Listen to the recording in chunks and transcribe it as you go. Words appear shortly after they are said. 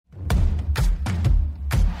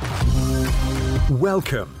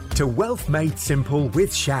Welcome to Wealth Made Simple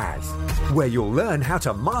with Shaz, where you'll learn how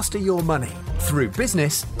to master your money through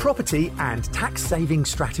business, property, and tax-saving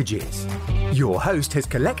strategies. Your host has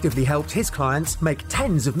collectively helped his clients make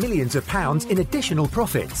tens of millions of pounds in additional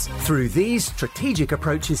profits through these strategic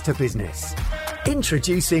approaches to business.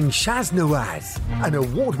 Introducing Shaz Nawaz, an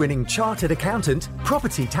award-winning chartered accountant,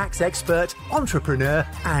 property tax expert, entrepreneur,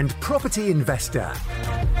 and property investor.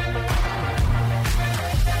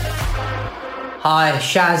 Hi,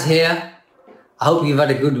 Shaz here. I hope you've had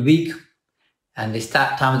a good week, and it's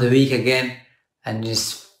that time of the week again, and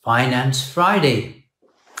it's Finance Friday.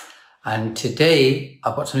 And today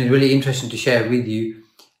I've got something really interesting to share with you,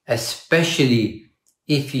 especially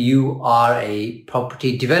if you are a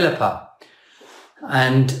property developer.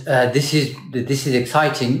 And this is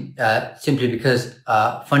exciting simply because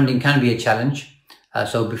funding can be a challenge.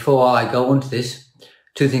 So before I go on to this,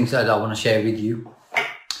 two things that I want to share with you.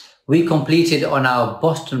 We completed on our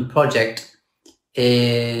Boston project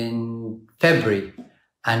in February,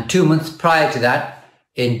 and 2 months prior to that,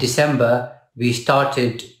 in December, we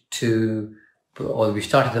started the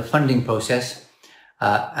funding process,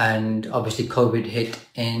 and obviously COVID hit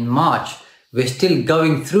in March. We're still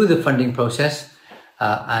going through the funding process,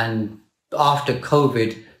 and after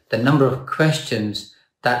COVID, the number of questions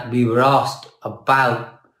that we were asked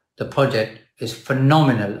about the project is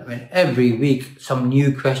phenomenal. I mean, every week, some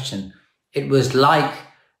new question. It was like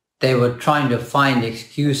they were trying to find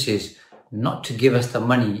excuses not to give us the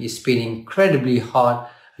money. It's been incredibly hard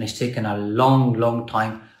and it's taken a long, long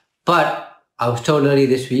time. But I was told earlier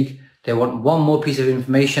this week, they want one more piece of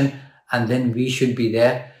information and then we should be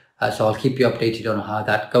there. So I'll keep you updated on how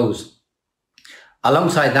that goes.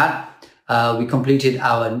 Alongside that, we completed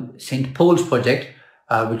our St. Paul's project,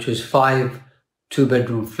 which was 5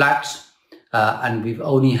 two-bedroom flats. And we've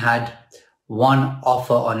only had one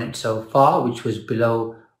offer on it so far, which was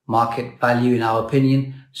below market value in our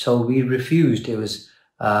opinion. So we refused. It was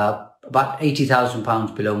about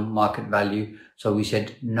 £80,000 below market value. So we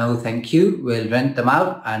said, no, thank you. We'll rent them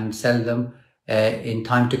out and sell them in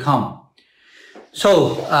time to come.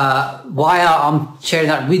 So why I'm sharing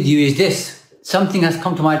that with you is this. Something has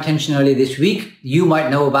come to my attention earlier this week. You might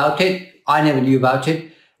know about it. I never knew about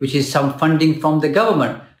it, which is some funding from the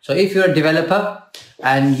government. So if you're a developer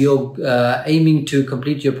and you're aiming to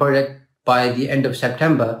complete your project by the end of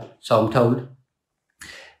September, so I'm told,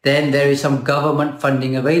 then there is some government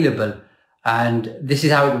funding available. And this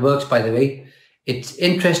is how it works, by the way. It's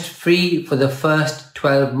interest free for the first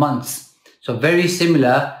 12 months. So very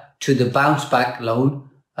similar to the bounce back loan,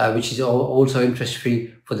 which is also interest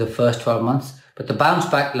free for the first 12 months. But the bounce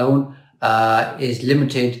back loan is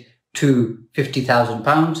limited to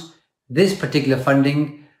 £50,000. This particular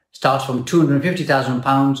funding starts from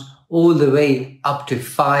 £250,000 all the way up to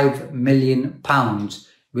 £5 million,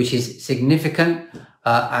 which is significant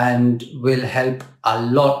and will help a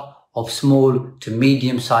lot of small to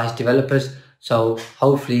medium-sized developers. So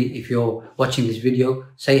hopefully, if you're watching this video,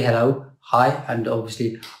 say hello, hi, and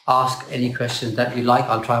obviously ask any questions that you like.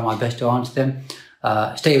 I'll try my best to answer them.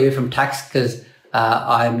 Stay away from tax because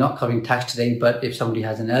I'm not covering tax today, but if somebody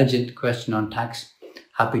has an urgent question on tax,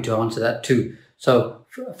 happy to answer that too. So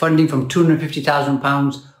funding from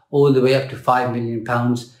 £250,000 all the way up to £5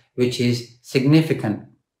 million, which is significant.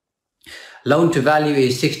 Loan to value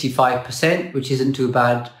is 65%, which isn't too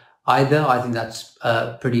bad either. I think that's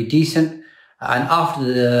pretty decent. And after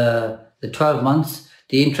the 12 months,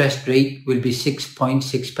 the interest rate will be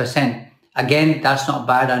 6.6%. Again, that's not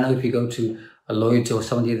bad. I know if you go to a Lloyds or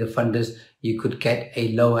some of the other funders, you could get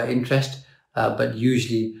a lower interest, but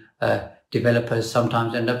usually developers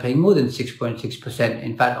sometimes end up paying more than 6.6%.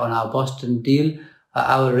 In fact, on our Boston deal,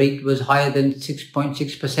 our rate was higher than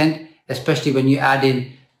 6.6%, especially when you add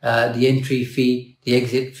in the entry fee, the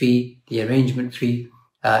exit fee, the arrangement fee.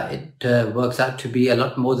 It works out to be a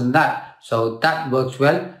lot more than that. So that works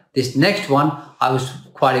well. This next one, I was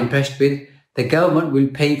quite impressed with. The government will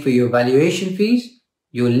pay for your valuation fees,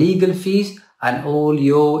 your legal fees, and all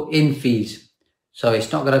your in fees. So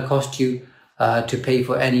it's not going to cost you to pay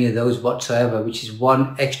for any of those whatsoever, which is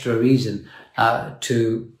one extra reason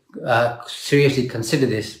to seriously consider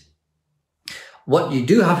this. What you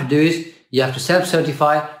do have to do is you have to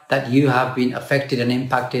self-certify that you have been affected and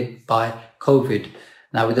impacted by COVID.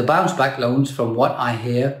 Now, with the bounce back loans, from what I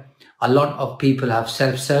hear, a lot of people have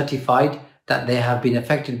self-certified that they have been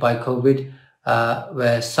affected by COVID,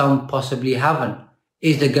 where some possibly haven't.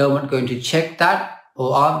 Is the government going to check that,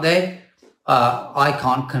 or aren't they? I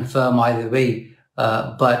can't confirm either way,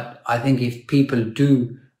 but I think if people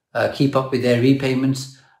do keep up with their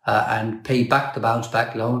repayments and pay back the bounce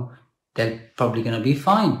back loan, they're probably going to be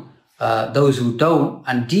fine. those who don't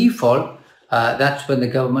and default, that's when the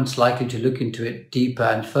government's likely to look into it deeper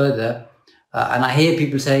and further. And I hear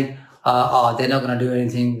people saying, they're not going to do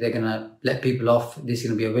anything. They're going to let people off. This is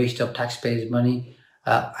going to be a waste of taxpayers' money.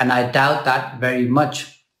 And I doubt that very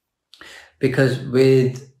much, because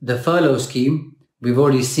with the furlough scheme, we've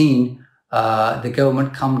already seen the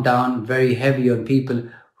government come down very heavy on people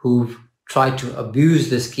who've tried to abuse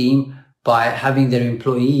the scheme by having their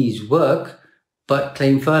employees work but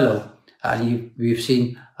claim furlough. And we've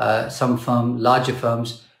seen some larger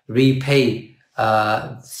firms repay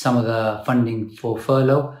some of the funding for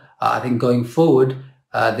furlough. I think going forward,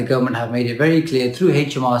 the government have made it very clear through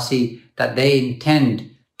HMRC that they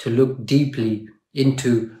intend to look deeply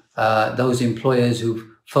into those employers who've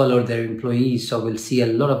furloughed their employees. So we'll see a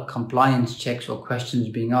lot of compliance checks or questions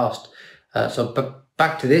being asked. So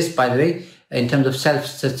back to this, by the way, in terms of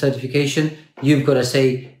self-certification, you've got to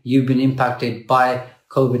say you've been impacted by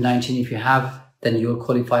COVID-19. If you have, then you'll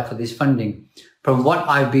qualify for this funding. From what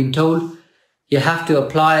I've been told, you have to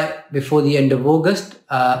apply before the end of August.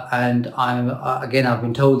 And I've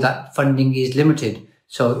been told that funding is limited.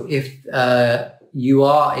 So if you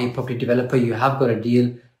are a property developer, you have got a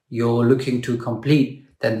deal you're looking to complete,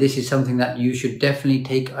 then this is something that you should definitely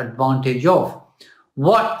take advantage of.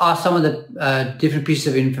 What are some of the different pieces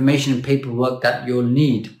of information and paperwork that you'll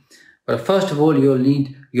need? Well, first of all, you'll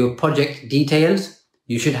need your project details.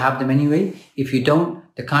 You should have them anyway. If you don't,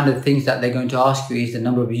 the kind of things that they're going to ask you is the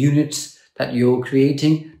number of units that you're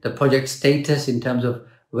creating, the project status in terms of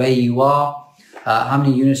where you are, how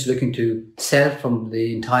many units you're looking to sell from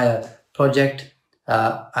the entire project,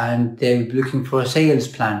 and they're looking for a sales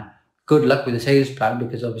plan. Good luck with the sales plan,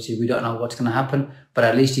 because obviously we don't know what's going to happen, but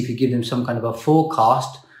at least if you give them some kind of a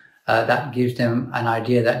forecast, that gives them an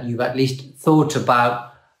idea that you've at least thought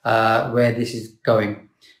about where this is going.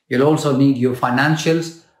 You'll also need your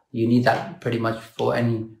financials. You need that pretty much for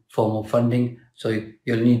any form of funding. So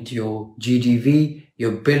you'll need your GDV,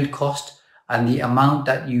 your build cost, and the amount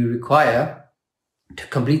that you require to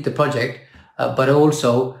complete the project, but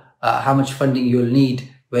also how much funding you'll need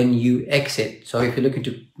when you exit. So if you're looking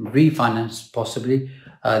to refinance possibly,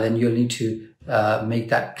 then you'll need to make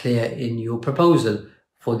that clear in your proposal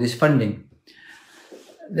for this funding.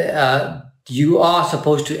 You are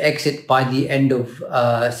supposed to exit by the end of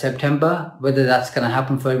September. Whether that's going to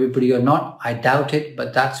happen for everybody or not, I doubt it,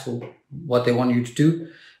 but that's what they want you to do.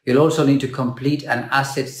 You'll also need to complete an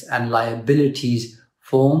assets and liabilities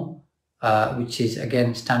form, which is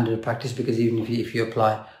again standard practice, because even if you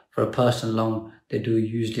apply for a personal loan, they do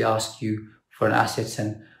usually ask you for an assets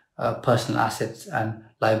and personal assets and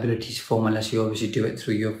liabilities form, unless you obviously do it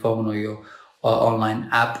through your phone or your online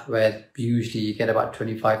app, where usually you get about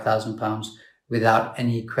 £25,000 without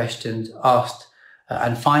any questions asked.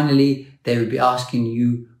 And finally, they will be asking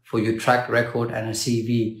you for your track record and a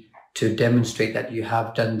CV to demonstrate that you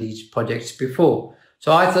have done these projects before.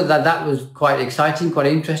 So I thought that was quite exciting, quite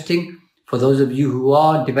interesting. For those of you who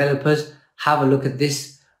are developers, have a look at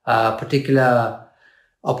this particular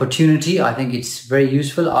opportunity. I think it's very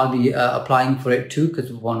useful. I'll be applying for it too,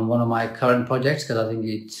 because one of my current projects, because I think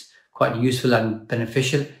it's quite useful and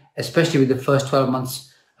beneficial, especially with the first 12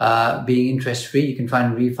 months being interest free. You can try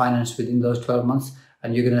and refinance within those 12 months,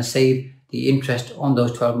 and you're going to save the interest on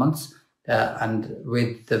those 12 months. And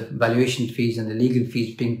with the valuation fees and the legal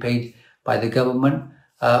fees being paid by the government,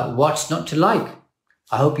 what's not to like?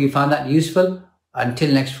 I hope you found that useful.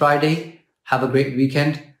 Until next Friday, have a great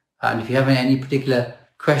weekend. And if you have any particular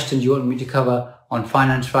questions you want me to cover on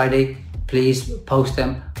Finance Friday, please post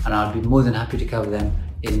them and I'll be more than happy to cover them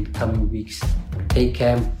in coming weeks. Take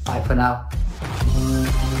care. Bye for now.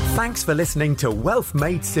 Thanks for listening to Wealth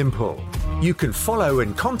Made Simple. You can follow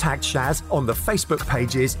and contact Shaz on the Facebook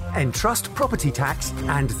pages Entrust Property Tax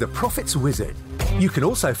and The Profits Wizard. You can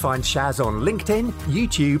also find Shaz on LinkedIn,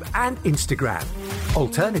 YouTube and Instagram.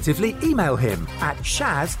 Alternatively, email him at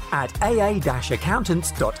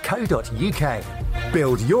shaz@aa-accountants.co.uk.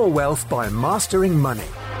 Build your wealth by mastering money.